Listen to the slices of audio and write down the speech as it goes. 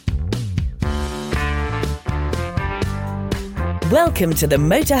Welcome to the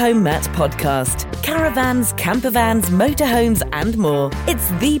Motorhome Matt podcast. Caravans, campervans, motorhomes and more. It's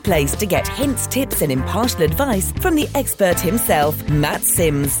the place to get hints, tips and impartial advice from the expert himself, Matt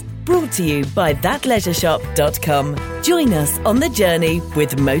Sims. Brought to you by thatleisureshop.com. Join us on the journey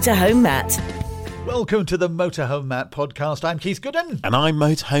with Motorhome Matt. Welcome to the Motorhome Matt podcast. I'm Keith Gooden. And I'm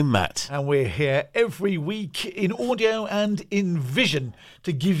Motorhome Matt. And we're here every week in audio and in vision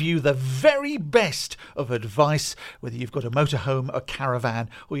to give you the very best of advice, whether you've got a motorhome, a caravan,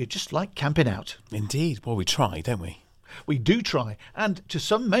 or you just like camping out. Indeed. Well, we try, don't we? We do try, and to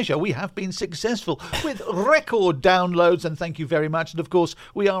some measure we have been successful with record downloads, and thank you very much. And of course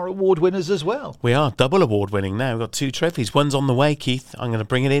we are award winners as well. We are double award winning now. We've got 2 trophies. One's on the way, Keith. I'm going to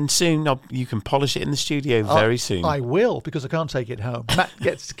bring it in soon. You can polish it in the studio very soon. I will, because I can't take it home. Matt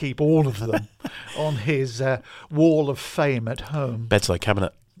gets to keep all of them on his wall of fame at home. Bedside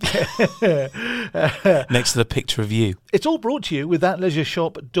cabinet. Next to the picture of you. It's all brought to you with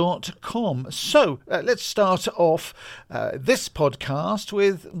thatleisureshop.com. So let's start off this podcast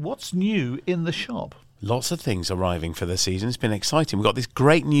with what's new in the shop. Lots of things arriving for the season. It's been exciting. We've got this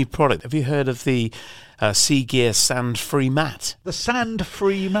great new product. Have you heard of the Sea Gear sand-free mat? The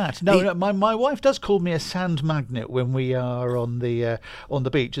sand-free mat. No, my wife does call me a sand magnet when we are on the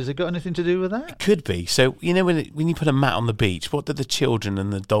beach. Has it got anything to do with that? It could be. So, you know, when you put a mat on the beach, what do the children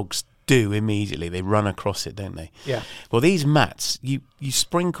and the dogs do immediately? They run across it, don't they? Yeah. Well, these mats, you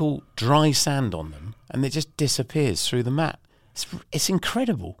sprinkle dry sand on them and it just disappears through the mat. It's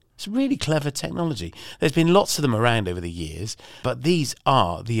incredible. It's really clever technology. There's been lots of them around over the years, but these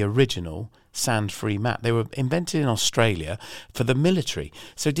are the original sand-free mat. They were invented in Australia for the military.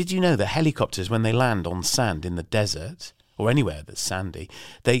 So did you know that helicopters, when they land on sand in the desert, or anywhere that's sandy,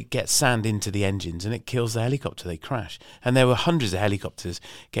 they get sand into the engines and it kills the helicopter, they crash. And there were hundreds of helicopters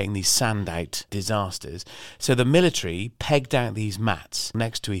getting these sand out disasters. So the military pegged out these mats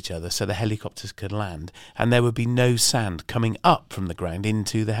next to each other so the helicopters could land and there would be no sand coming up from the ground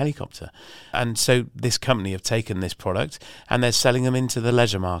into the helicopter. And so this company have taken this product and they're selling them into the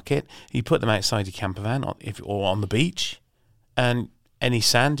leisure market. You put them outside your camper van or on the beach and any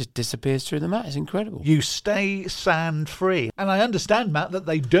sand just disappears through the mat. It's incredible. You stay sand-free. And I understand, Matt, that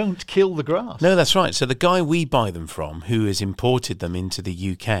they don't kill the grass. No, that's right. So the guy we buy them from, who has imported them into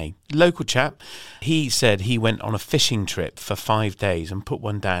the UK, local chap, he said he went on a fishing trip for 5 days and put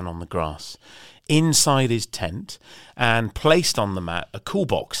one down on the grass inside his tent and placed on the mat a cool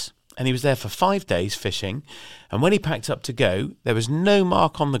box. And he was there for 5 days fishing. And when he packed up to go, there was no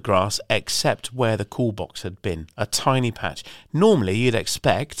mark on the grass except where the cool box had been, a tiny patch. Normally, you'd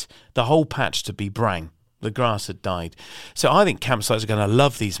expect the whole patch to be brown. The grass had died. So I think campsites are going to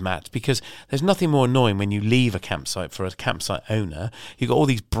love these mats because there's nothing more annoying when you leave a campsite for a campsite owner. You've got all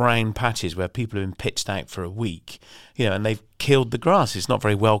these brown patches where people have been pitched out for a week, and they've killed the grass. It's not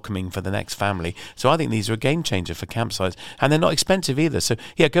very welcoming for the next family. So I think these are a game changer for campsites, and they're not expensive either. So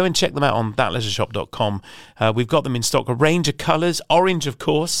yeah, go and check them out on thatleisureshop.com. We've got them in stock, a range of colours, orange of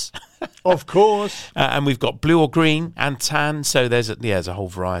course. Of course. And we've got blue or green and tan, so there's a whole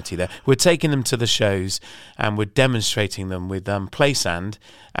variety there. We're taking them to the shows and we're demonstrating them with play sand,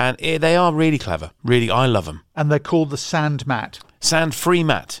 and they are really clever. Really, I love them. And they're called the sand mat. Sand-free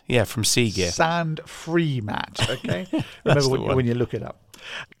mat, yeah, from Sea Gear. Sand-free mat, okay? Remember when you look it up.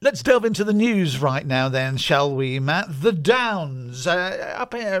 Let's delve into the news right now then, shall we, Matt? The Downs,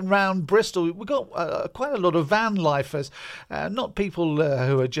 up around Bristol, we've got quite a lot of van lifers, not people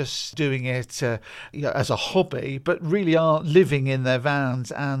who are just doing it as a hobby, but really are living in their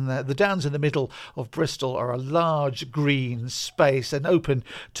vans. And the Downs in the middle of Bristol are a large green space and open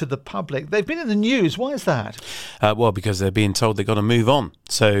to the public. They've been in the news. Why is that? Well, because they're being told they've got to move on.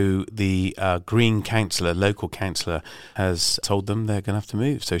 So the Green councillor, local councillor, has told them they're going to have to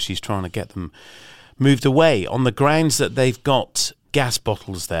move. So she's trying to get them moved away on the grounds that they've got gas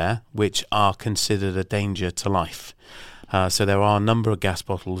bottles there, which are considered a danger to life. So there are a number of gas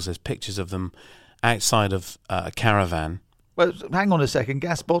bottles. There's pictures of them outside of a caravan. Well, hang on a second,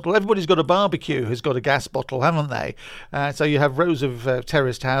 gas bottle. Everybody's got a barbecue who's got a gas bottle, haven't they? So you have rows of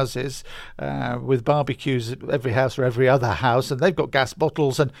terraced houses with barbecues at every house or every other house, and they've got gas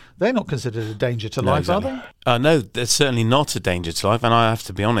bottles, and they're not considered a danger to life, exactly. Are they? No, they're certainly not a danger to life, and I have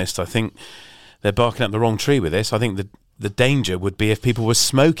to be honest, I think they're barking up the wrong tree with this. I think the danger would be if people were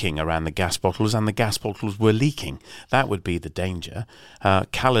smoking around the gas bottles and the gas bottles were leaking. That would be the danger.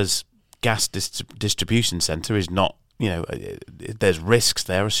 Caller's gas distribution centre is not, there's risks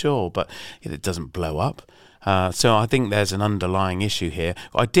there, sure, but it doesn't blow up. So I think there's an underlying issue here.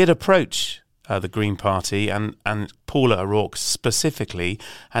 I did approach the Green Party and Paula O'Rourke specifically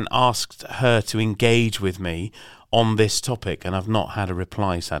and asked her to engage with me on this topic, and I've not had a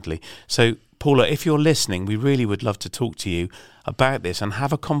reply, sadly. So, Paula, if you're listening, we really would love to talk to you about this and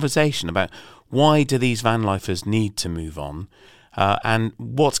have a conversation about why do these van lifers need to move on, and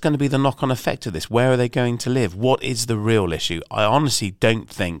what's going to be the knock-on effect of this? Where are they going to live? What is the real issue? I honestly don't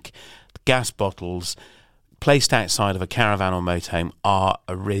think gas bottles placed outside of a caravan or motorhome are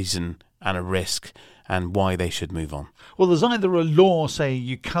a reason and a risk, and why they should move on. Well, there's either a law saying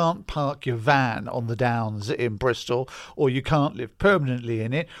you can't park your van on the Downs in Bristol, or you can't live permanently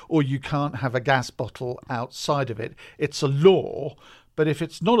in it, or you can't have a gas bottle outside of it. It's a law, but if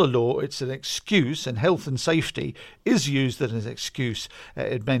it's not a law, it's an excuse, and health and safety is used as an excuse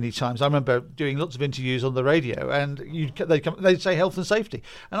many times. I remember doing lots of interviews on the radio, and they'd say health and safety,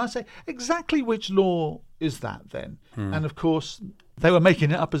 and I'd say, exactly which law is that then? And of course, they were making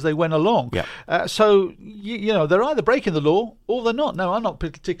it up as they went along. Yeah. So, you know, they're either breaking the law or they're not. No, I'm not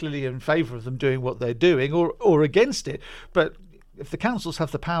particularly in favour of them doing what they're doing or against it. But if the councils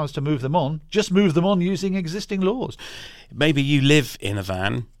have the powers to move them on, just move them on using existing laws. Maybe you live in a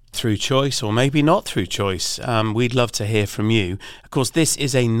van through choice, or maybe not through choice. We'd love to hear from you. Of course, this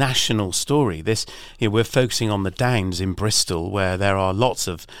is a national story. We're focusing on the Downs in Bristol, where there are lots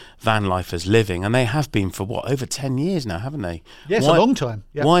of van lifers living, and they have been for over 10 years now, haven't they? Yes, a long time.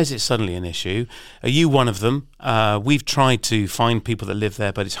 Yeah. Why is it suddenly an issue? Are you one of them? We've tried to find people that live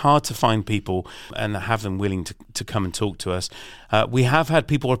there, but it's hard to find people and have them willing to come and talk to us. We have had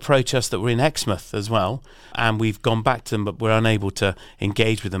people approach us that were in Exmouth as well, and we've gone back to them, but we're unable to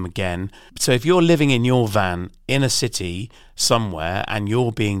engage with them again. So if you're living in your van in a city somewhere and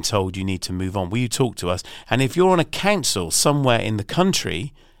you're being told you need to move on, will you talk to us? And if you're on a council somewhere in the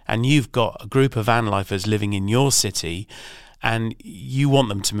country and you've got a group of van lifers living in your city and you want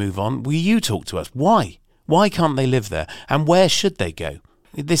them to move on, will you talk to us? Why? Why can't they live there? And where should they go?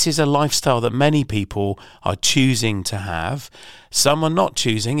 This is a lifestyle that many people are choosing to have. Some are not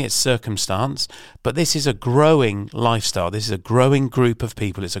choosing, it's circumstance, but this is a growing lifestyle. This is a growing group of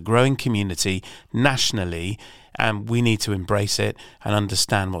people. It's a growing community nationally, and we need to embrace it and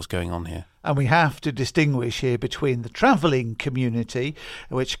understand what's going on here. And we have to distinguish here between the travelling community,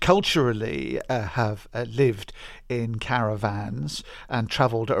 which culturally have lived in caravans and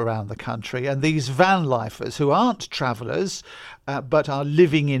travelled around the country, and these van lifers who aren't travellers but are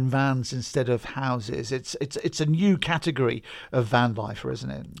living in vans instead of houses. It's a new category of van lifer, isn't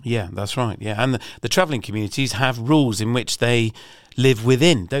it? Yeah, that's right. Yeah, and the travelling communities have rules in which they live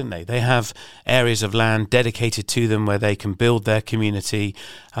within, don't they? They have areas of land dedicated to them where they can build their community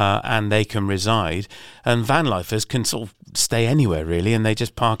and they can reside. And van lifers can sort of stay anywhere really, and they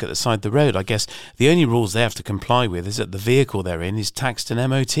just park at the side of the road. I guess the only rules they have to comply with is that the vehicle they're in is taxed and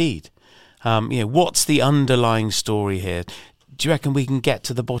MOT'd. What's the underlying story here? Do you reckon we can get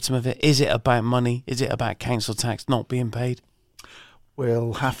to the bottom of it? Is it about money? Is it about council tax not being paid?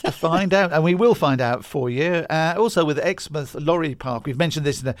 We'll have to find out, and we will find out for you. Also with Exmouth Lorry Park, we've mentioned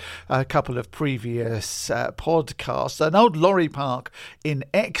this in a couple of previous podcasts. An old lorry park in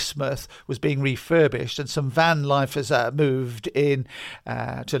Exmouth was being refurbished, and some van lifers moved in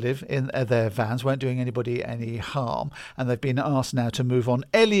to live in their vans, weren't doing anybody any harm, and they've been asked now to move on.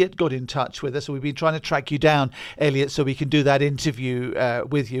 Elliot got in touch with us, so we've been trying to track you down, Elliot, so we can do that interview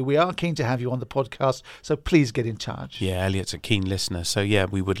with you. We are keen to have you on the podcast, so please get in touch. Yeah, Elliot's a keen listener. So, yeah,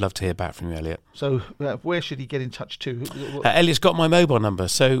 we would love to hear back from you, Elliot. So where should he get in touch to? Elliot's got my mobile number.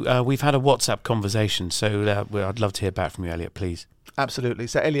 So we've had a WhatsApp conversation. So I'd love to hear back from you, Elliot, please. Absolutely.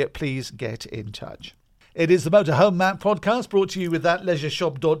 So, Elliot, please get in touch. It is the Motorhome Map podcast brought to you with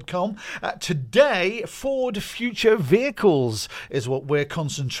thatleisureshop.com. Today, Ford Future Vehicles is what we're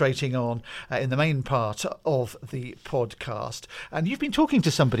concentrating on in the main part of the podcast. And you've been talking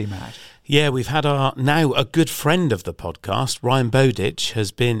to somebody, Matt. Yeah, we've had now a good friend of the podcast, Ryan Bowditch,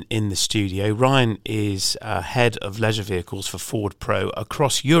 has been in the studio. Ryan is head of leisure vehicles for Ford Pro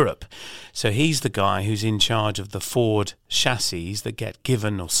across Europe. So he's the guy who's in charge of the Ford chassis that get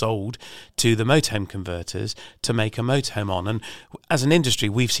given or sold to the motorhome converters to make a motorhome on. And as an industry,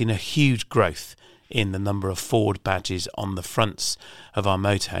 we've seen a huge growth in the number of Ford badges on the fronts of our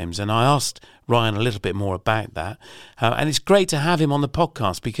motorhomes. And I asked Ryan a little bit more about that. And it's great to have him on the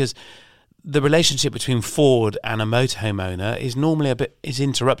podcast because the relationship between Ford and a motorhome owner is normally is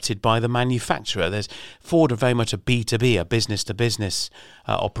interrupted by the manufacturer. Ford are very much a B2B, a business-to-business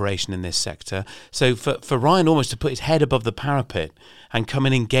operation in this sector. So for Ryan almost to put his head above the parapet and come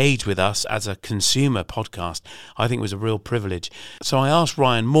and engage with us as a consumer podcast, I think was a real privilege. So I asked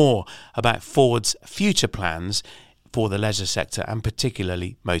Ryan more about Ford's future plans for the leisure sector and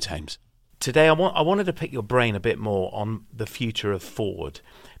particularly motorhomes. Today, I wanted to pick your brain a bit more on the future of Ford,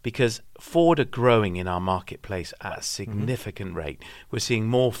 because Ford are growing in our marketplace at a significant rate. We're seeing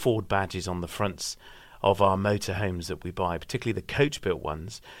more Ford badges on the fronts of our motorhomes that we buy, particularly the coach-built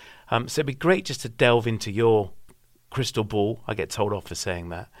ones. So it'd be great just to delve into your crystal ball. I get told off for saying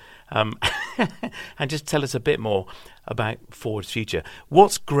that. And just tell us a bit more about Ford's future.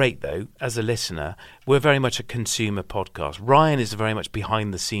 What's great, though, as a listener, we're very much a consumer podcast. Ryan is a very much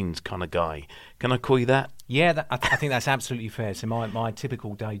behind-the-scenes kind of guy. Can I call you that? Yeah, I think that's absolutely fair. So my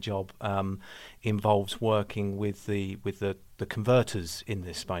typical day job involves working with the converters in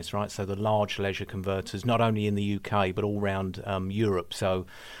this space, right? So the large leisure converters, not only in the UK but all around Europe. So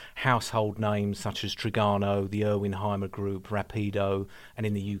household names such as Trigano, the Irwin-Heimer Group, Rapido, and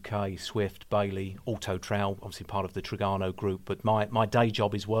in the UK, Swift, Bailey, Auto Trail, obviously part of the Trigano Group. But my day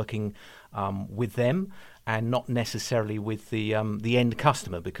job is working with them, and not necessarily with the end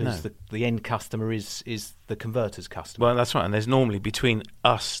customer, because the end customer is the converter's customer. Well, that's right. And there's normally, between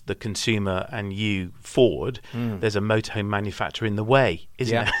us, the consumer, and you, Ford, there's a motorhome manufacturer in the way,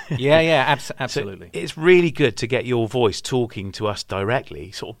 isn't there? Yeah, absolutely. So it's really good to get your voice talking to us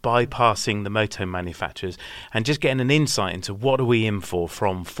directly, sort of bypassing the motorhome manufacturers and just getting an insight into what are we in for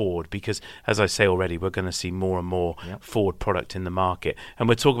from Ford, because, as I say already, we're going to see more and more Ford product in the market. And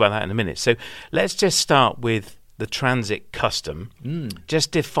we'll talk about that in a minute. So let's just start with the Transit Custom.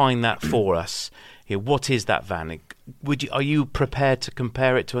 Just define that for us. What is that van? Are you prepared to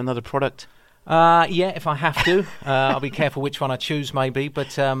compare it to another product? Yeah, if I have to. I'll be careful which one I choose, maybe.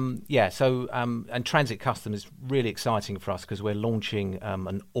 But and Transit Custom is really exciting for us because we're launching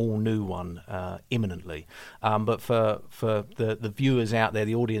an all-new one imminently. But for the viewers out there,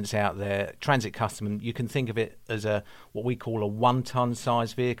 the audience out there, Transit Custom, you can think of it as what we call a 1-ton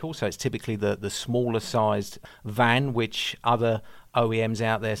size vehicle. So it's typically the smaller sized van, which other OEMs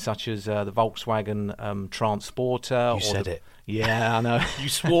out there, such as the Volkswagen Transporter. You said it. Yeah, I know. You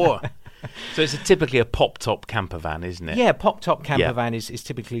swore. So it's typically a pop-top camper van, isn't it? Yeah, pop-top camper van is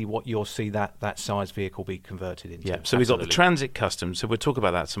typically what you'll see that size vehicle be converted into. Yeah, so we've got the Transit Custom, so we'll talk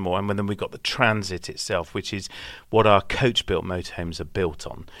about that some more, and then we've got the Transit itself, which is what our coach-built motorhomes are built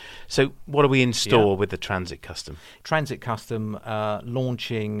on. So what are we in store with the Transit Custom? Transit Custom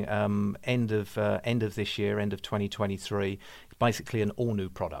launching end of this year, end of 2023, basically an all-new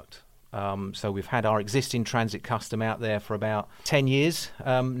product. So we've had our existing Transit Custom out there for about 10 years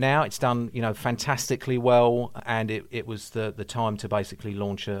now. It's done, fantastically well, and it was the time to basically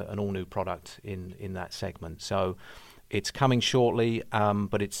launch an all-new product in that segment. So it's coming shortly,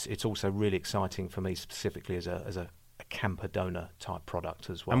 but it's also really exciting for me specifically as a camper donor type product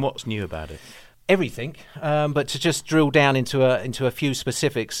as well. And what's new about it? Everything, but to just drill down into a few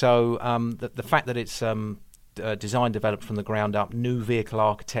specifics. So the fact that it's design developed from the ground up, new vehicle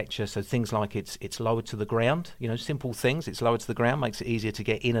architecture, so things like it's lowered to the ground, simple things. It's lowered to the ground, makes it easier to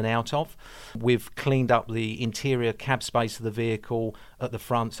get in and out of. We've cleaned up the interior cab space of the vehicle at the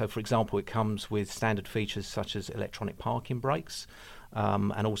front. So, for example, it comes with standard features such as electronic parking brakes.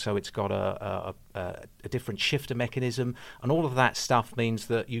 And also it's got a different shifter mechanism, and all of that stuff means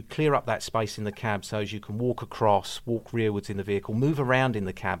that you clear up that space in the cab so as you can walk across, walk rearwards in the vehicle, move around in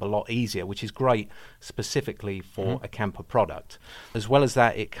the cab a lot easier, which is great specifically for a camper product. As well as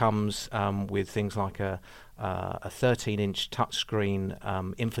that, it comes with things like a 13-inch touchscreen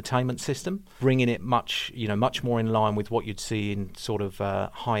infotainment system, bringing it much more in line with what you'd see in sort of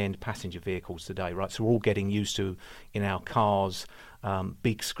high-end passenger vehicles today, right? So we're all getting used to, in our cars,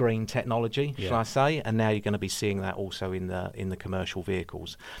 big screen technology, shall I say, and now you're going to be seeing that also in the commercial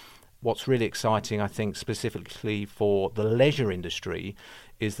vehicles. What's really exciting, I think, specifically for the leisure industry,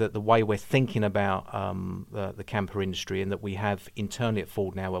 is that the way we're thinking about the camper industry, and that we have internally at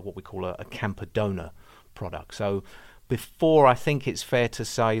Ford now what we call a camper donor product. So before, I think it's fair to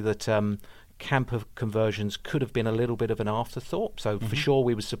say that camper conversions could have been a little bit of an afterthought. So for sure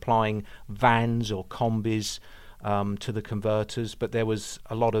we were supplying vans or combis to the converters, but there was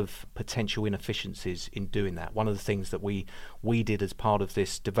a lot of potential inefficiencies in doing that. One of the things that we did as part of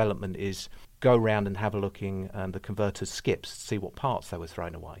this development is go around and have a look in the converters' skips to see what parts they were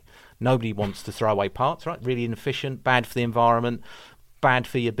throwing away. Nobody wants to throw away parts, right? Really inefficient, bad for the environment, bad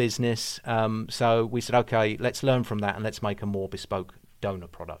for your business. So we said, okay, let's learn from that and let's make a more bespoke donor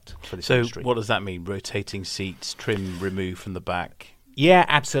product for this industry. So what does that mean? Rotating seats, trim removed from the back? Yeah,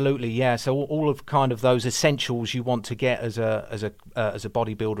 absolutely. Yeah, so all of kind of those essentials you want to get as a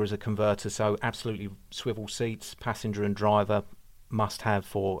bodybuilder, as a converter. So absolutely, swivel seats, passenger and driver, must have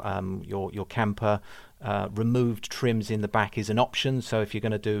for your camper. Removed trims in the back is an option. So if you're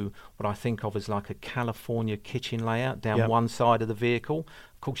going to do what I think of as like a California kitchen layout down one side of the vehicle,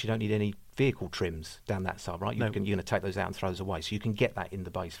 of course you don't need any vehicle trims down that side, right? You're going to take those out and throw those away, so you can get that in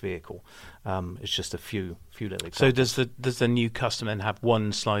the base vehicle. It's just a few little examples. So does the new custom then have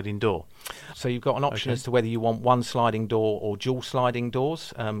one sliding door? So you've got an option as to whether you want one sliding door or dual sliding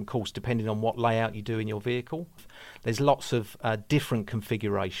doors, of course, depending on what layout you do in your vehicle. There's lots of different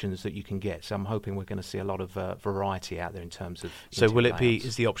configurations that you can get, so I'm hoping we're going to see a lot of variety out there in terms of. So will it be,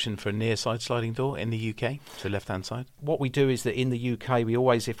 is the option for a near side sliding door in the UK, so left-hand side? What we do is that in the UK, we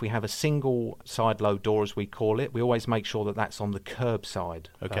always, if we have a single side load door, as we call it, we always make sure that that's on the curb side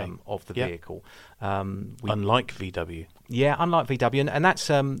of the vehicle. Unlike VW. Yeah, unlike VW, and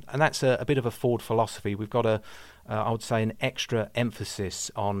that's a bit of a Ford philosophy. We've got I would say, an extra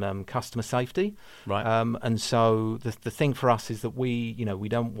emphasis on customer safety. Right. And so the thing for us is that we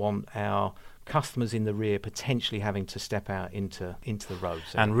don't want our customers in the rear potentially having to step out into the road.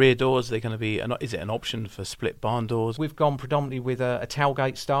 So and rear doors, they're going to be, is it an option for split barn doors? We've gone predominantly with a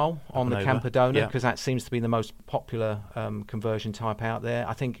tailgate style on the Camper Donor because that seems to be the most popular conversion type out there.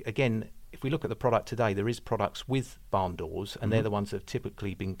 I think, again, if we look at the product today, there is products with barn doors, and they're the ones that have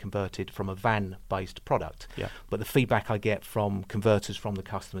typically been converted from a van-based product. Yeah. But the feedback I get from converters from the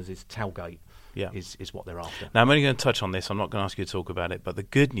customers is tailgate is what they're after. Now, I'm only going to touch on this. I'm not going to ask you to talk about it, but the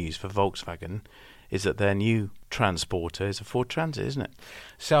good news for Volkswagen is that their new Transporter is a Ford Transit, isn't it?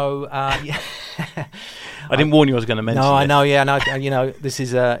 So, I didn't warn you I was going to mention No, I this. know, yeah. No, this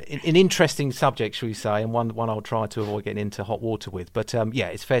is an interesting subject, shall we say, and one I'll try to avoid getting into hot water with. But,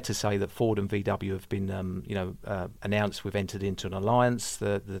 it's fair to say that Ford and VW have been, announced. We've entered into an alliance.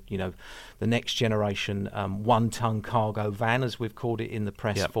 The next generation 1-ton cargo van, as we've called it in the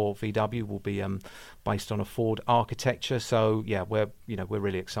press for VW, will be based on a Ford architecture. So, we're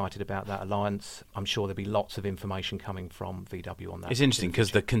really excited about that alliance. I'm sure there'll be lots of information coming from VW on that. It's interesting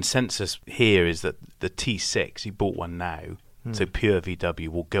because the consensus here is that the T6, you bought one now, so pure VW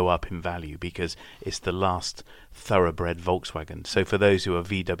will go up in value because it's the last thoroughbred Volkswagen. So for those who are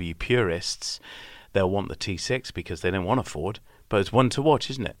VW purists, they'll want the T6 because they don't want a Ford. But it's one to watch,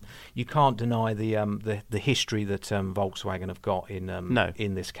 isn't it? You can't deny the history that Volkswagen have got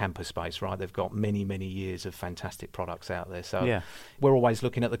in this camper space, right? They've got many, many years of fantastic products out there. So we're always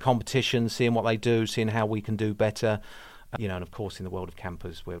looking at the competition, seeing what they do, seeing how we can do better. And of course, in the world of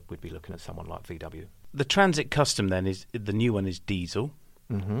campers, we'd be looking at someone like VW. The Transit Custom then is the new one is diesel,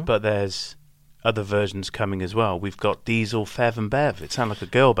 but there's other versions coming as well. We've got diesel, Fev and Bev. It sounds like a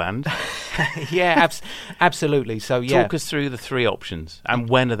girl band. Absolutely. So talk us through the three options and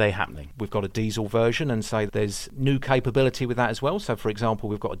when are they happening? We've got a diesel version, and so there's new capability with that as well. So, for example,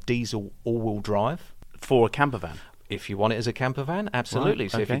 we've got a diesel all-wheel drive for a camper van. If you want it as a camper van, absolutely.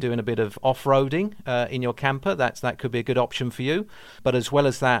 Right, so if you're doing a bit of off-roading in your camper, that could be a good option for you. But as well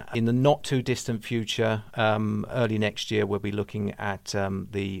as that, in the not too distant future, early next year, we'll be looking at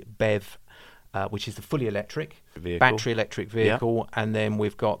the BEV, which is the fully electric battery electric vehicle, and then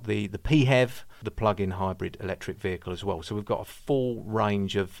we've got the PHEV, the plug-in hybrid electric vehicle as well. So we've got a full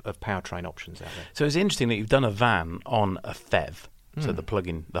range of powertrain options out there. So it's interesting that you've done a van on a PHEV. So the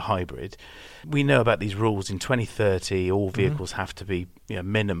plug-in, the hybrid. We know about these rules. In 2030, all vehicles have to be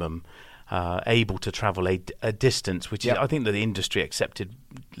minimum able to travel a distance, which is, I think that the industry accepted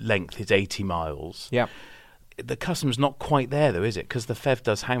length is 80 miles. Yeah. The customer's not quite there, though, is it? Because the PHEV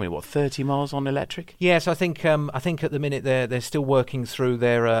does how many? 30 miles on electric? Yes, I think at the minute they're still working through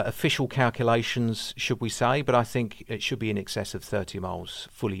their official calculations, should we say? But I think it should be in excess of 30 miles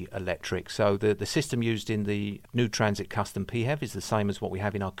fully electric. So the system used in the new Transit Custom PHEV is the same as what we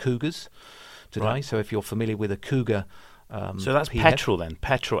have in our Cougars today. Right. So if you're familiar with a Cougar. So that's PHEV. Petrol then,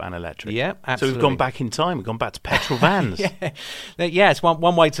 petrol and electric. Yeah, absolutely. So we've gone back in time. We've gone back to petrol vans. It's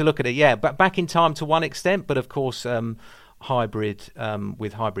one way to look at it. Yeah, but back in time to one extent, but of course hybrid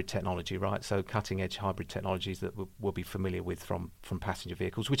with hybrid technology, right? So cutting edge hybrid technologies that we'll be familiar with from passenger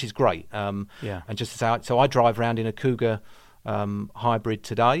vehicles, which is great. And just to say, so I drive around in a Cougar hybrid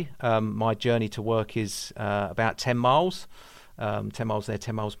today. My journey to work is about 10 miles. 10 miles there,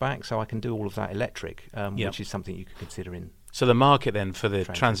 10 miles back, so I can do all of that electric, which is something you could consider in. So the market then for the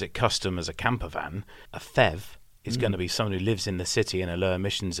Transit Custom as a camper van, a PHEV, is going to be someone who lives in the city in a low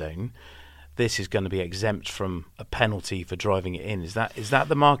emission zone. This is going to be exempt from a penalty for driving it in. Is that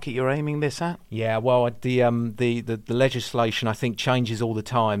the market you're aiming this at? Yeah, well, the legislation I think changes all the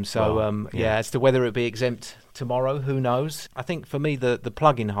time. So as to whether it be exempt tomorrow, who knows? I think for me the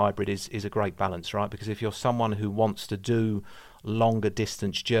plug-in hybrid is a great balance, right? Because if you're someone who wants to do longer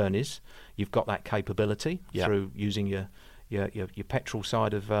distance journeys, you've got that capability through using your petrol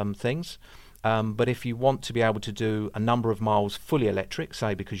side of things. But if you want to be able to do a number of miles fully electric,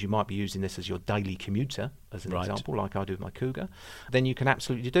 say because you might be using this as your daily commuter, as an example, like I do with my Cougar, then you can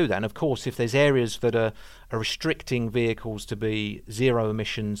absolutely do that. And of course, if there's areas that are restricting vehicles to be zero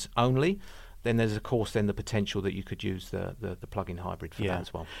emissions only, then there's of course then the potential that you could use the plug-in hybrid for that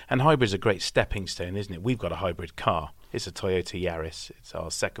as well. And hybrid's a great stepping stone, isn't it? We've got a hybrid car. It's a Toyota Yaris. It's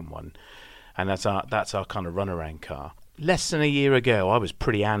our second one, and that's our kind of runaround car. Less than a year ago, I was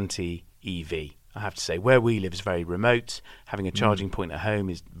pretty anti-EV. I have to say, where we live is very remote. Having a charging point at home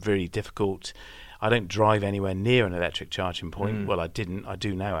is very difficult. I don't drive anywhere near an electric charging point. Well, I didn't. I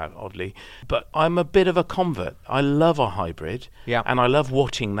do now, oddly. But I'm a bit of a convert. I love a hybrid. Yeah. And I love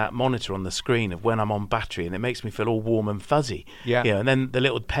watching that monitor on the screen of when I'm on battery, and it makes me feel all warm and fuzzy. Yeah. You know, and then the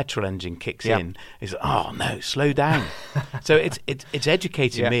little petrol engine kicks in. It's like, oh, no, slow down. So it's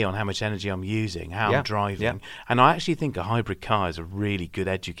educating me on how much energy I'm using, how I'm driving. Yeah. And I actually think a hybrid car is a really good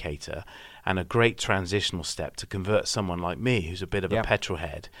educator and a great transitional step to convert someone like me, who's a bit of a petrol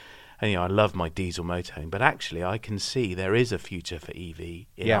head. And, you know, I love my diesel motorhome, but actually I can see there is a future for EV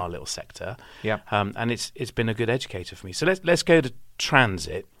in our little sector. Yeah. And it's been a good educator for me. So let's go to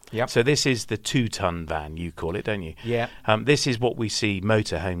transit. Yep. So this is the 2-ton van, you call it, don't you? Yeah. This is what we see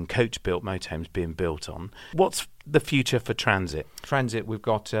motorhome, coach-built motorhomes being built on. What's the future for transit? Transit, we've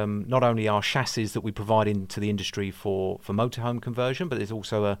got not only our chassis that we provide into the industry for motorhome conversion, but there's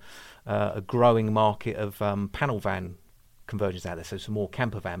also a growing market of panel van conversions out there, so some more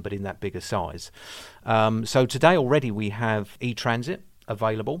camper van, but in that bigger size. So today already we have e-transit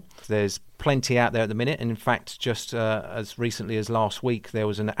available. There's plenty out there at the minute, and in fact, just as recently as last week, there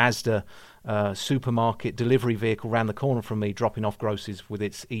was an Asda supermarket delivery vehicle around the corner from me dropping off groceries with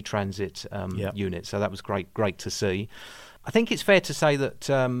its e-transit unit. So that was great to see. I think it's fair to say that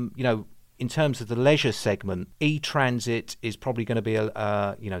in terms of the leisure segment, e-transit is probably going to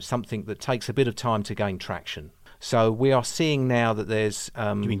be something that takes a bit of time to gain traction. So we are seeing now that there's...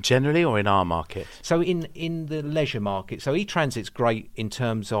 you mean generally or in our market? So in the leisure market. So e-transit's great in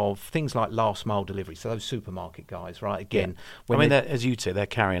terms of things like last mile delivery. So those supermarket guys, right? Again, as you say, they're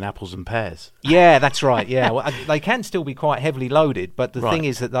carrying apples and pears. Yeah, that's right. Yeah, well, they can still be quite heavily loaded, but the thing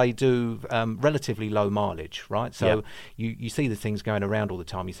is that they do relatively low mileage, right? So you see the things going around all the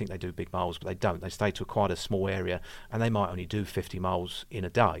time. You think they do big miles, but they don't. They stay to quite a small area, and they might only do 50 miles in a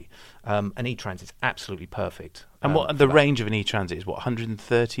day. And e-transit's absolutely perfect. And what the range of an e-transit is? What,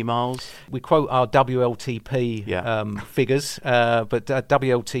 130 miles? We quote our WLTP figures, but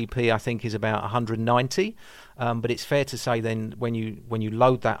WLTP I think is about 190. But it's fair to say then when you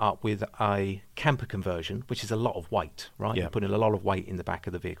load that up with a camper conversion, which is a lot of weight, right? Yeah. You're putting a lot of weight in the back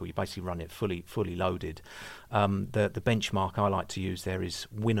of the vehicle. You basically run it fully loaded. The benchmark I like to use there is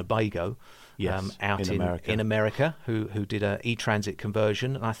Winnebago. Out in America, who did a e-transit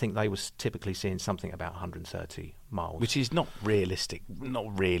conversion, and I think they was typically seeing something about 130 miles, which is not realistic.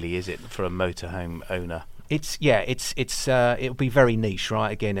 Not really, is it, for a motorhome owner? It'll be very niche,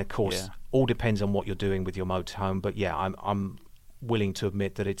 right? Again, of course, all depends on what you're doing with your motorhome. But I'm willing to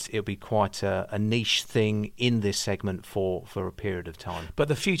admit that it'll be quite a niche thing in this segment for a period of time. But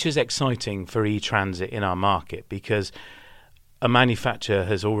the future's exciting for e-transit in our market because a manufacturer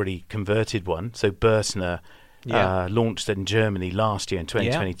has already converted one. So Börsner launched in Germany last year in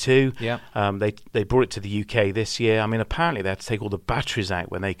 2022. They brought it to the UK this year. I mean, apparently they had to take all the batteries out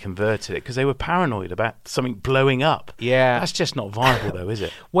when they converted it because they were paranoid about something blowing up. Yeah, that's just not viable, though, is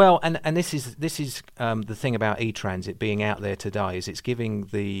it? Well, and this is the thing about e-transit being out there today is it's giving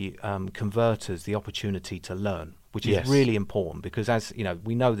the converters the opportunity to learn, which is really important because, as you know,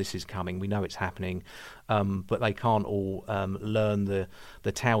 we know this is coming, we know it's happening, but they can't all learn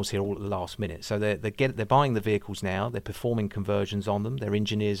the towels here all at the last minute. So they're buying the vehicles now, they're performing conversions on them, their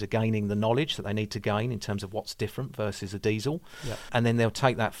engineers are gaining the knowledge that they need to gain in terms of what's different versus a diesel, and then they'll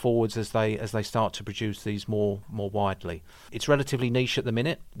take that forwards as they start to produce these more widely. It's relatively niche at the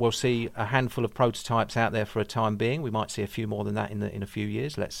minute. We'll see a handful of prototypes out there for a time being. We might see a few more than that in a few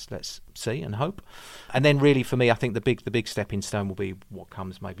years. Let's see and hope. And then really for me, I think the big stepping stone will be what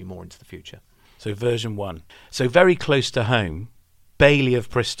comes maybe more into the future. So version 1. So very close to home, Bailey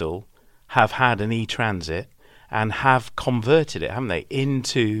of Bristol have had an e-transit and have converted it, haven't they,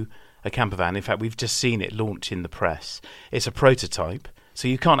 into a camper van. In fact, we've just seen it launch in the press. It's a prototype, so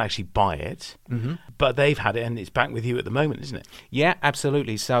you can't actually buy it, but they've had it and it's back with you at the moment, isn't it? Yeah,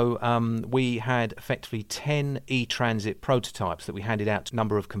 absolutely. So we had effectively 10 e-transit prototypes that we handed out to a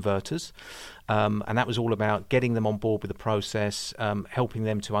number of converters. And that was all about getting them on board with the process, helping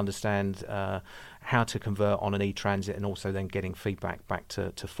them to understand how to convert on an e-transit and also then getting feedback back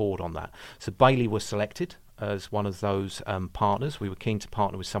to Ford on that. So Bailey was selected as one of those partners. We were keen to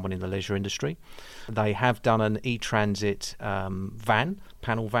partner with someone in the leisure industry. They have done an e-transit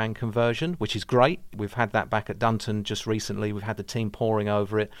panel van conversion, which is great. We've had that back at Dunton just recently. We've had the team poring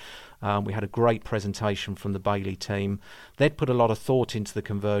over it. We had a great presentation from the Bailey team. They'd put a lot of thought into the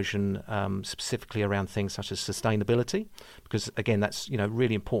conversion, specifically around things such as sustainability, because again, that's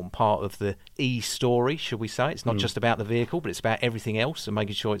really important part of the story, should we say? It's not just about the vehicle, but it's about everything else and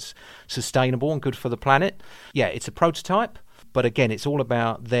making sure it's sustainable and good for the planet. Yeah, it's a prototype, but again, it's all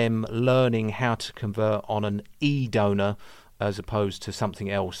about them learning how to convert on an e-donor as opposed to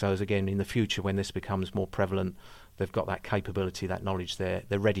something else. So as again, in the future, when this becomes more prevalent, they've got that capability, that knowledge there.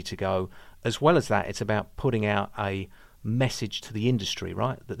 They're ready to go. As well as that, it's about putting out a message to the industry,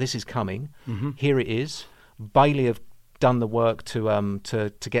 right? That this is coming. Mm-hmm. Here it is. Bailey have done the work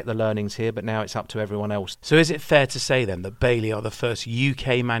to get the learnings here, but now it's up to everyone else. So is it fair to say then that Bailey are the first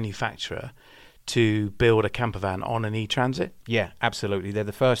UK manufacturer to build a camper van on an e-transit? Yeah, absolutely. They're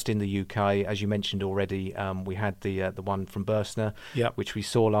the first in the UK, as you mentioned already. We had the one from Bursner, which we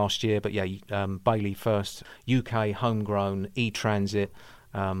saw last year. But Bailey first UK homegrown e-transit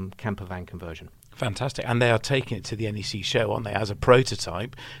camper van conversion. Fantastic. And they are taking it to the NEC show, aren't they, as a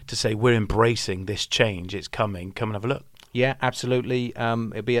prototype to say we're embracing this change. It's coming. Come and have a look. Yeah, absolutely.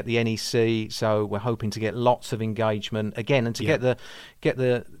 It'll be at the NEC, so we're hoping to get lots of engagement again, and to get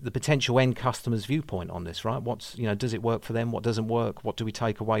the potential end customer's viewpoint on this. Right? What's does it work for them? What doesn't work? What do we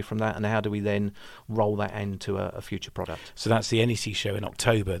take away from that? And how do we then roll that into a future product? So that's the NEC show in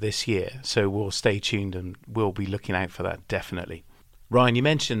October this year. So we'll stay tuned and we'll be looking out for that definitely. Ryan, you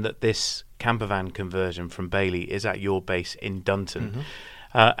mentioned that this camper van conversion from Bailey is at your base in Dunton. Mm-hmm.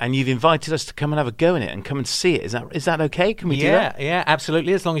 And you've invited us to come and have a go in it and come and see it. Is that okay? Can we do that? Yeah,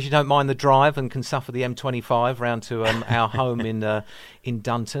 absolutely. As long as you don't mind the drive and can suffer the M25 round to our home in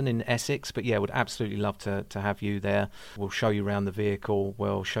Dunton in Essex. But yeah, would absolutely love to have you there. We'll show you around the vehicle.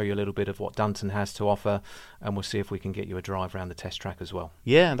 We'll show you a little bit of what Dunton has to offer, and we'll see if we can get you a drive around the test track as well.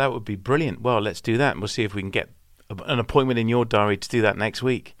 Yeah, that would be brilliant. Well, let's do that, and we'll see if we can get an appointment in your diary to do that next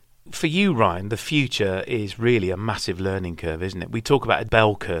week. For you, Ryan, the future is really a massive learning curve, isn't it? We talk about a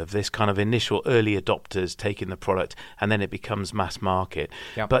bell curve, this kind of initial early adopters taking the product, and then it becomes mass market.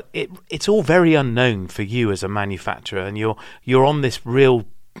 Yep. But it's all very unknown for you as a manufacturer, and you're on this real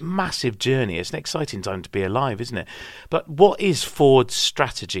massive journey. It's an exciting time to be alive, isn't it? But what is Ford's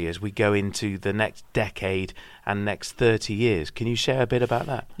strategy as we go into the next decade and next 30 years? Can you share a bit about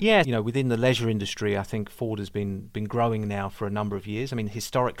that? Yeah, within the leisure industry, I think Ford has been growing now for a number of years. I mean,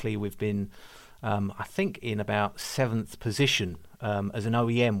 historically, we've been, I think, in about 7th position as an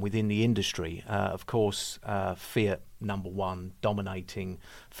OEM within the industry. Of course, Fiat number one, dominating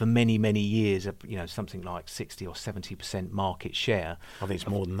for many, many years, something like 60 or 70% market share. I think it's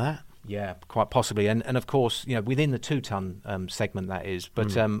more than that. Yeah, quite possibly. And of course, within the 2-ton segment, that is.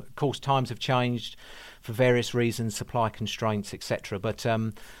 But of course, times have changed for various reasons, supply constraints, etc. But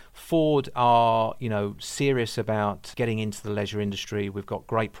Ford are, serious about getting into the leisure industry. We've got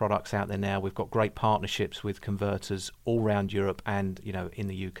great products out there now. We've got great partnerships with converters all around Europe and, in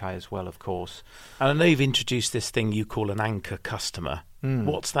the UK as well, of course. And I know you've introduced this thing you call an anchor customer.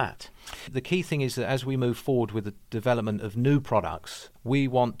 What's that? The key thing is that as we move forward with the development of new products, we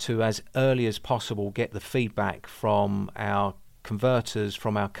want to, as early as possible, get the feedback from our converters,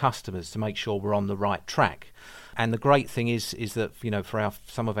 from our customers, to make sure we're on the right track. And the great thing is that for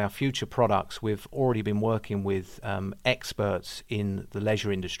some of our future products, we've already been working with experts in the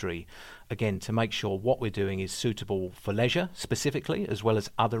leisure industry, again, to make sure what we're doing is suitable for leisure specifically, as well as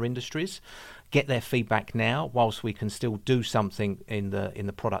other industries. Get their feedback now, whilst we can still do something in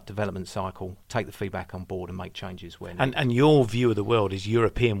the product development cycle. Take the feedback on board and make changes when. And your view of the world is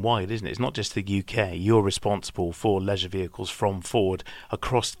European wide, isn't it? It's not just the UK. You're responsible for leisure vehicles from Ford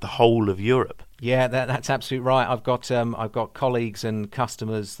across the whole of Europe. Yeah, that's absolutely right. I've got colleagues and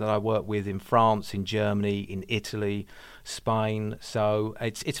customers that I work with in France, in Germany, in Italy, Spain. So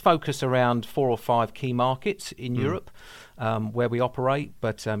it's focused around 4 or 5 key markets in Europe where we operate,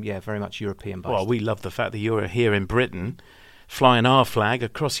 but very much European based. Well, we love the fact that you're here in Britain, flying our flag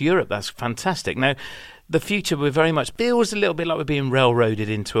across Europe. That's fantastic. Now, the future very much feels a little bit like we're being railroaded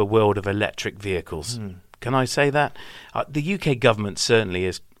into a world of electric vehicles. Can I say that? The UK government certainly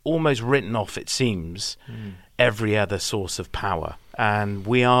is almost written off, it seems, every other source of power. And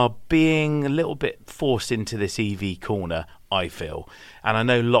we are being a little bit forced into this EV corner I feel. And I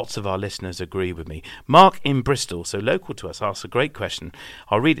know lots of our listeners agree with me. Mark in Bristol, so local to us, asks a great question.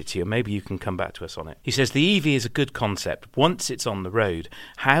 I'll read it to you. Maybe you can come back to us on it. He says, the EV is a good concept. Once it's on the road,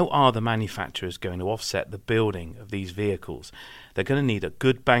 how are the manufacturers going to offset the building of these vehicles? They're going to need a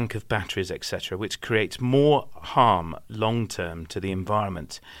good bank of batteries, etc., which creates more harm long-term to the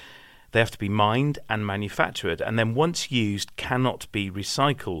environment. They have to be mined and manufactured, and then once used, cannot be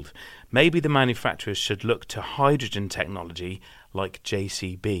recycled. Maybe the manufacturers should look to hydrogen technology like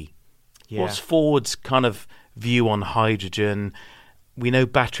JCB. Yeah. What's Ford's kind of view on hydrogen? We know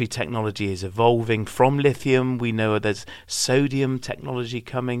battery technology is evolving from lithium. We know there's sodium technology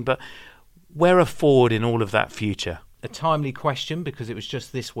coming, but where are Ford in all of that future? A timely question, because it was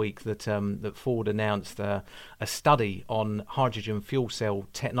just this week that that Ford announced a study on hydrogen fuel cell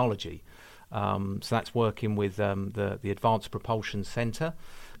technology. So that's working with the Advanced Propulsion Centre.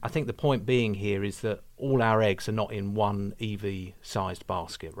 I think the point being here is that all our eggs are not in one EV-sized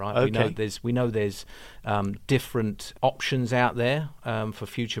basket, right? Okay. We know there's different options out there for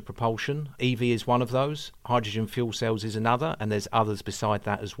future propulsion. EV is one of those. Hydrogen fuel cells is another, and there's others beside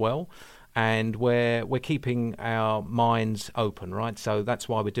that as well. And we're keeping our minds open, right? So that's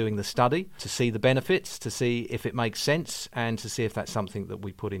why we're doing the study, to see the benefits, to see if it makes sense, and to see if that's something that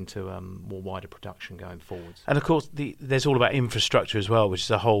we put into more wider production going forwards. And of course, there's all about infrastructure as well, which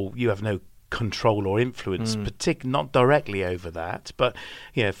is a whole, you have no control or influence, not directly over that, but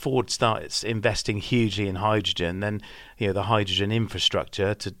Ford starts investing hugely in hydrogen, then the hydrogen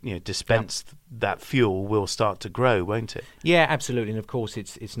infrastructure to dispense that fuel will start to grow, won't it? Yeah, absolutely. And of course,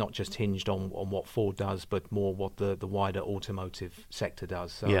 it's not just hinged on what Ford does, but more what the wider automotive sector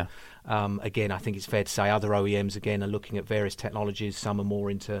does. So again, I think it's fair to say other OEMs again are looking at various technologies. Some are more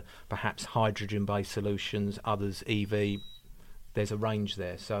into perhaps hydrogen-based solutions, others EV. There's a range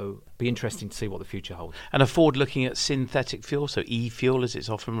there, so be interesting to see what the future holds. And are Ford looking at synthetic fuel, so e-fuel as it's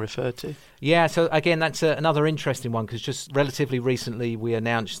often referred to? Yeah, so again, that's another interesting one, because just relatively recently we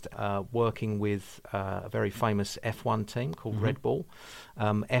announced working with a very famous F1 team called Red Bull.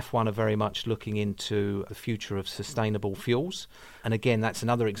 F1 are very much looking into the future of sustainable fuels. And again, that's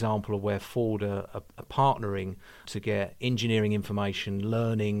another example of where Ford are partnering to get engineering information,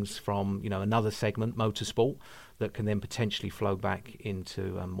 learnings from another segment, motorsport, that can then potentially flow back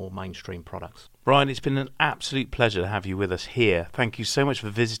into more mainstream products. Brian, it's been an absolute pleasure to have you with us here. Thank you so much for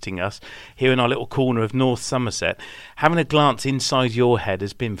visiting us here in our little corner of North Somerset. Having a glance inside your head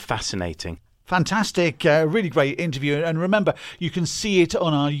has been fascinating. Fantastic, really great interview. And remember, you can see it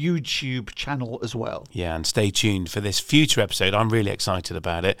on our YouTube channel as well. Yeah, and stay tuned for this future episode. I'm really excited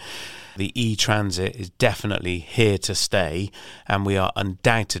about it. The e-Transit is definitely here to stay, and we are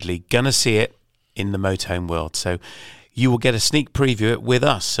undoubtedly going to see it in the motorhome world. So you will get a sneak preview of it with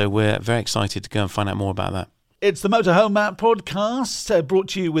us. So we're very excited to go and find out more about that. It's the Motorhome Matt podcast, brought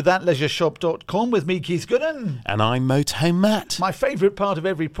to you with thatleisureshop.com with me, Keith Gooden. And I'm Motorhome Matt. My favourite part of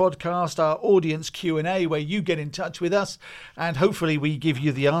every podcast, our audience Q&A, where you get in touch with us and hopefully we give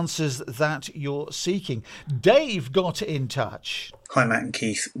you the answers that you're seeking. Dave got in touch. Hi Matt and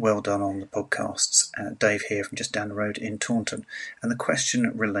Keith, well done on the podcasts. Dave here from just down the road in Taunton. And the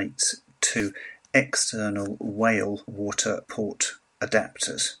question relates to external whale water port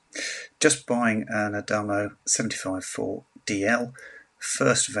adapters. Just buying an Adamo 75.4 DL,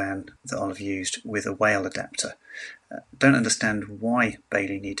 first van that I'll have used with a whale adapter. Don't understand why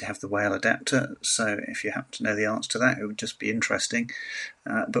Bailey need to have the whale adapter, so if you happen to know the answer to that, it would just be interesting.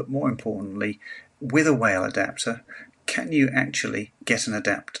 But more importantly, with a whale adapter, can you actually get an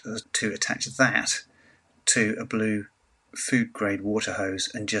adapter to attach that to a blue food grade water hose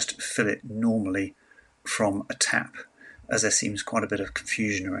and just fill it normally from a tap, as there seems quite a bit of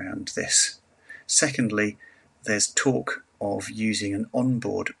confusion around this. Secondly, there's talk of using an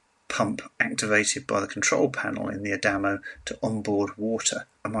onboard pump activated by the control panel in the Adamo to onboard water.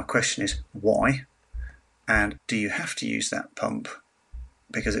 And my question is, why? And do you have to use that pump?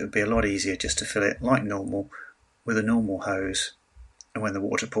 Because it would be a lot easier just to fill it like normal with a normal hose, and when the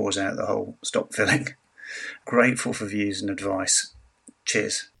water pours out, the hole stop filling. Grateful for views and advice.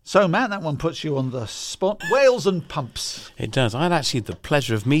 Cheers. So, Matt, that one puts you on the spot. Whales and pumps. It does. I had actually the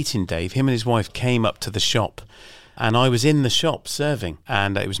pleasure of meeting Dave. Him and his wife came up to the shop, and I was in the shop serving,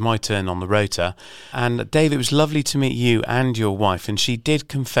 and it was my turn on the rota. And Dave, it was lovely to meet you and your wife, and she did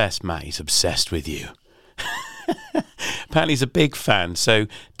confess, Matt, he's obsessed with you. Apparently he's a big fan. So,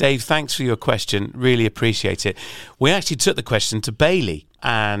 Dave, thanks for your question. Really appreciate it. We actually took the question to Bailey,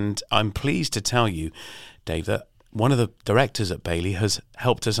 and I'm pleased to tell you, Dave, that one of the directors at Bailey has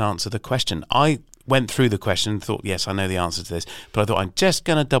helped us answer the question. I went through the question and thought, yes, I know the answer to this, but I thought I'm just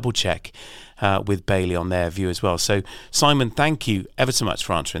going to double check with Bailey on their view as well. So Simon, thank you ever so much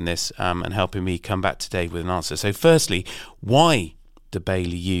for answering this and helping me come back today with an answer. So firstly, why do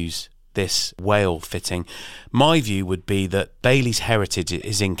Bailey use this whale fitting? My view would be that Bailey's heritage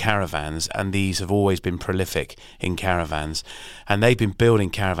is in caravans, and these have always been prolific in caravans, and they've been building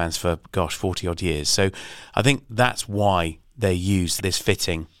caravans for 40 odd years. So I think that's why they use this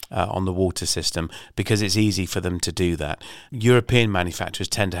fitting on the water system, because it's easy for them to do that. European manufacturers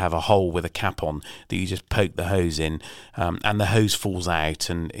tend to have a hole with a cap on that you just poke the hose in, and the hose falls out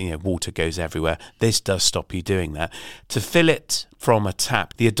and water goes everywhere. This does stop you doing that. To fill it from a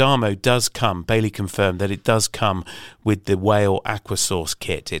tap, the Adamo does come, Bailey confirmed that it does come with the Whale Aquasource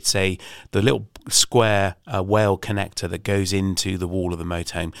kit. It's the little square whale connector that goes into the wall of the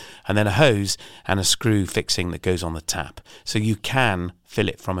motorhome, and then a hose and a screw fixing that goes on the tap. So you can fill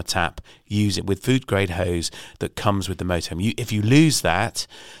it from a tap, use it with food grade hose that comes with the motorhome. If you lose that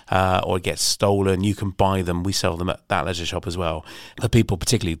or it gets stolen, you can buy them. We sell them at that leisure shop as well. The people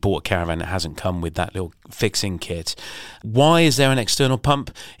particularly bought a caravan that hasn't come with that little fixing kit. Why is there an external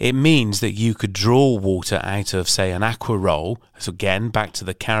pump? It means that you could draw water out of, say, an aqua roll. So again, back to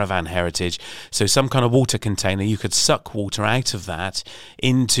the caravan heritage. So some kind of water container, you could suck water out of that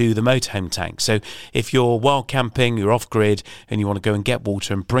into the motorhome tank. So if you're wild camping, you're off grid, and you want to go and get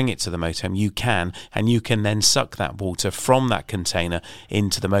water and bring it to the motorhome, you can, and you can then suck that water from that container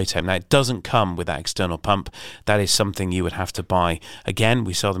into the motorhome. Now, it doesn't come with that external pump. That is something you would have to buy. Again,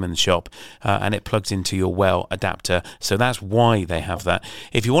 we sell them in the shop, and it plugs into your well adapter. So that's why they have that.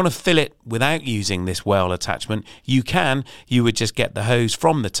 If you want to fill it without using this well attachment, you can. You would just get the hose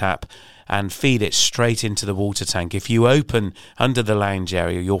from the tap and feed it straight into the water tank. If you open under the lounge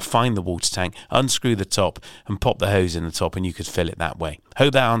area, you'll find the water tank, unscrew the top and pop the hose in the top, and you could fill it that way.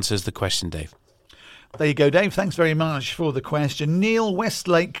 Hope that answers the question, Dave. There you go, Dave. Thanks very much for the question. Neil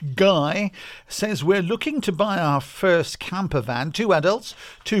Westlake Guy says, we're looking to buy our first camper van, 2 adults,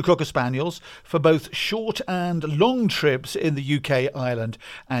 2 Cocker Spaniels, for both short and long trips in the UK, Ireland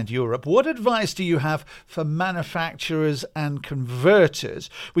and Europe. What advice do you have for manufacturers and converters?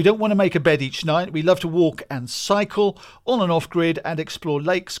 We don't want to make a bed each night. We love to walk and cycle on and off grid and explore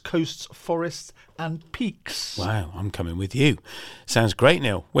lakes, coasts, forests and peaks. Wow, I'm coming with you. Sounds great,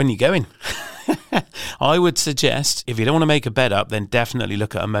 Neil. When are you going? I would suggest, if you don't want to make a bed up, then definitely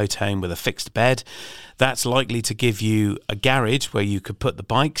look at a motorhome with a fixed bed. That's likely to give you a garage where you could put the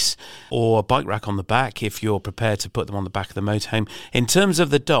bikes, or a bike rack on the back if you're prepared to put them on the back of the motorhome. In terms of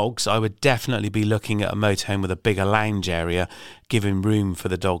the dogs, I would definitely be looking at a motorhome with a bigger lounge area, giving room for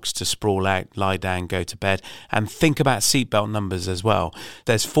the dogs to sprawl out, lie down, go to bed, and think about seatbelt numbers as well.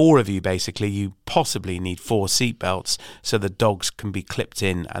 There's 4 of you basically. You possibly need 4 seatbelts so the dogs can be clipped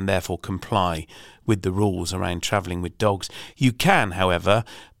in and therefore comply with the rules around travelling with dogs. You can, however,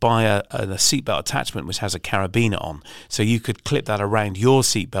 buy a seatbelt attachment which has a carabiner on. So you could clip that around your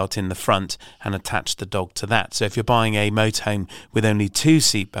seatbelt in the front and attach the dog to that. So if you're buying a motorhome with only 2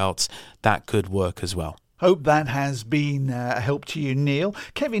 seatbelts, that could work as well. Hope that has been a help to you, Neil.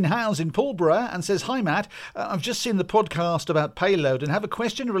 Kevin Howes in Paulborough and says, hi, Matt. I've just seen the podcast about payload and have a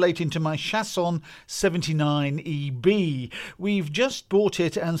question relating to my Chasson 79EB. We've just bought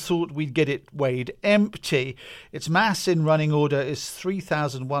it and thought we'd get it weighed empty. Its mass in running order is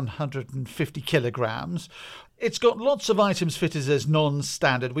 3,150 kilograms. It's got lots of items fitted as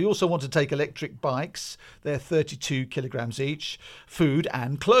non-standard. We also want to take electric bikes. They're 32 kilograms each, food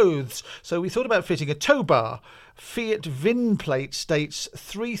and clothes. So we thought about fitting a tow bar. Fiat VIN plate states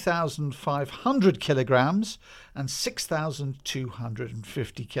 3,500 kilograms and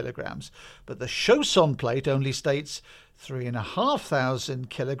 6,250 kilograms. But the Chausson plate only states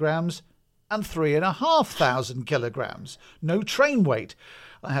 3,500 kilograms and 3,500 kilograms. No train weight.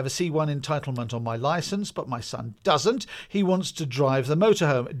 I have a C1 entitlement on my licence, but my son doesn't. He wants to drive the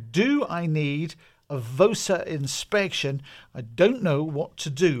motorhome. Do I need a VOSA inspection? I don't know what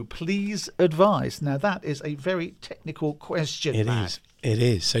to do. Please advise. Now, that is a very technical question, Matt. It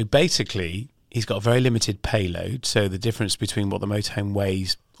is. So basically, he's got a very limited payload. So the difference between what the motorhome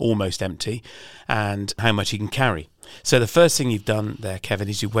weighs almost empty and how much he can carry. So the first thing you've done there, Kevin,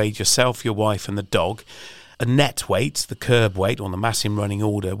 is you weighed yourself, your wife and the dog. A net weight, the curb weight, or the mass in running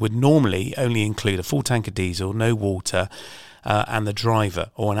order, would normally only include a full tank of diesel, no water, and the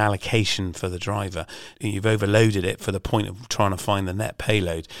driver, or an allocation for the driver. You've overloaded it for the point of trying to find the net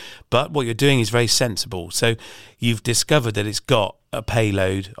payload. But what you're doing is very sensible. So you've discovered that it's got a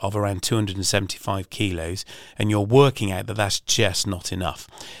payload of around 275 kilos, and you're working out that that's just not enough.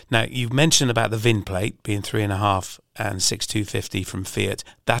 Now, you've mentioned about the VIN plate being 3.5 and 6250 from Fiat.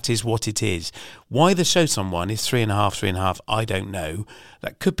 That is what it is. Why the Shoton one is 3.5, I don't know.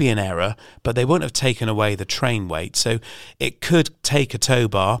 That could be an error, but they won't have taken away the train weight. So it could take a tow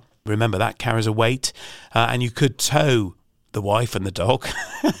bar. Remember, that carries a weight, and you could tow the wife and the dog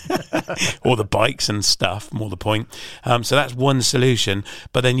or the bikes and stuff, more the point. So that's one solution.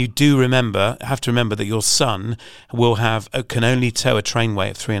 But then you do have to remember that your son can only tow a train weight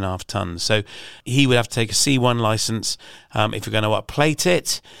of 3.5 tons. So he would have to take a C1 license if you're going to upplate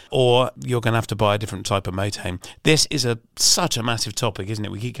it, or you're going to have to buy a different type of motorhome. This is such a massive topic, isn't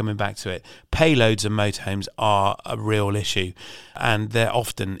it? We keep coming back to it. Payloads of motorhomes are a real issue, and they're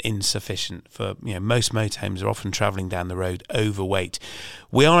often insufficient. Most motorhomes are often travelling down the road overweight.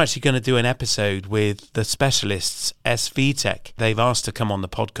 We are actually going to do an episode with the specialists SVTech. They've asked to come on the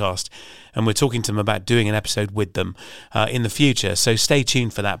podcast, and we're talking to them about doing an episode with them in the future. So stay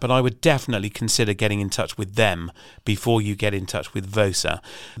tuned for that. But I would definitely consider getting in touch with them before you get in touch with VOSA.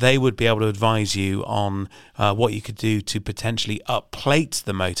 They would be able to advise you on what you could do to potentially upplate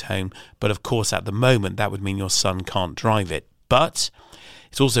the motorhome. But of course, at the moment, that would mean your son can't drive it. But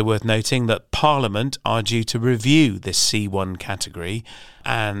it's also worth noting that Parliament are due to review this C1 category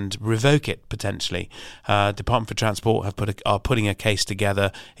and revoke it potentially. Department for Transport are putting a case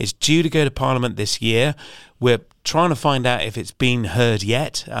together. It's due to go to Parliament this year. We're trying to find out if it's been heard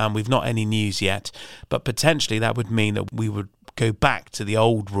yet. We've not any news yet, but potentially that would mean that we would go back to the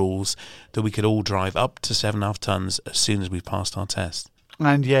old rules that we could all drive up to 7.5 tons as soon as we've passed our test.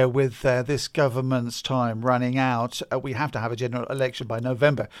 And yeah, with this government's time running out, we have to have a general election by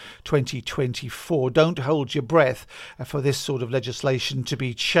November 2024. Don't hold your breath for this sort of legislation to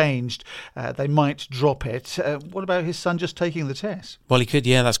be changed. They might drop it. What about his son just taking the test? Well, he could,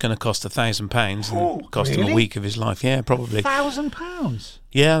 yeah. That's going to cost £1,000 and cost him a week of his life. Yeah, probably. £1,000?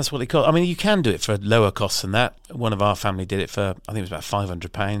 Yeah, that's what they call it. I mean, you can do it for lower costs than that. One of our family did it for, I think it was about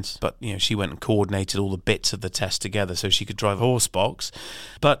 £500. But, she went and coordinated all the bits of the test together so she could drive a horse box.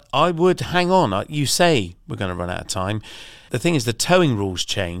 But I would hang on. You say we're going to run out of time. The thing is, the towing rules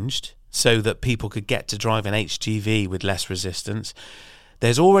changed so that people could get to drive an HGV with less resistance.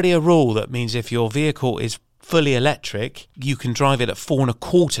 There's already a rule that means if your vehicle is fully electric, you can drive it at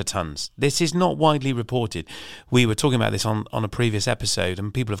 4.25 tons. This is not widely reported. We were talking about this on a previous episode,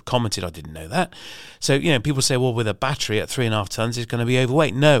 and people have commented, I didn't know that. So, people say, well, with a battery at 3.5 tons, it's going to be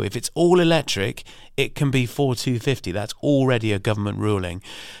overweight. No, if it's all electric, it can be 4.250. That's already a government ruling.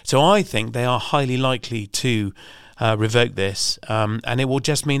 So I think they are highly likely to revoke this, and it will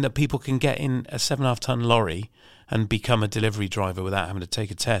just mean that people can get in a 7.5 ton lorry and become a delivery driver without having to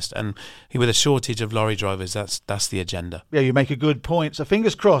take a test. And with a shortage of lorry drivers, that's the agenda. Yeah, you make a good point. So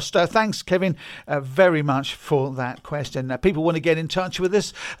fingers crossed. Thanks, Kevin, very much for that question. People want to get in touch with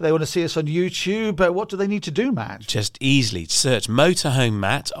us. They want to see us on YouTube. What do they need to do, Matt? Just easily search Motorhome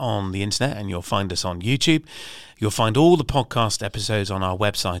Matt on the internet and you'll find us on YouTube. You'll find all the podcast episodes on our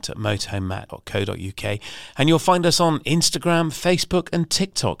website at motorhomematt.co.uk. And you'll find us on Instagram, Facebook and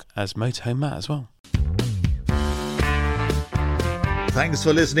TikTok as Motorhome Matt as well. Thanks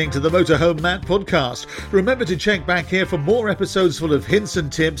for listening to the Motorhome Matt podcast. Remember to check back here for more episodes full of hints and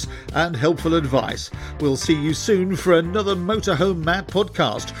tips and helpful advice. We'll see you soon for another Motorhome Matt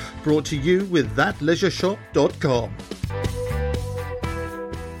podcast brought to you with thatleisureshop.com.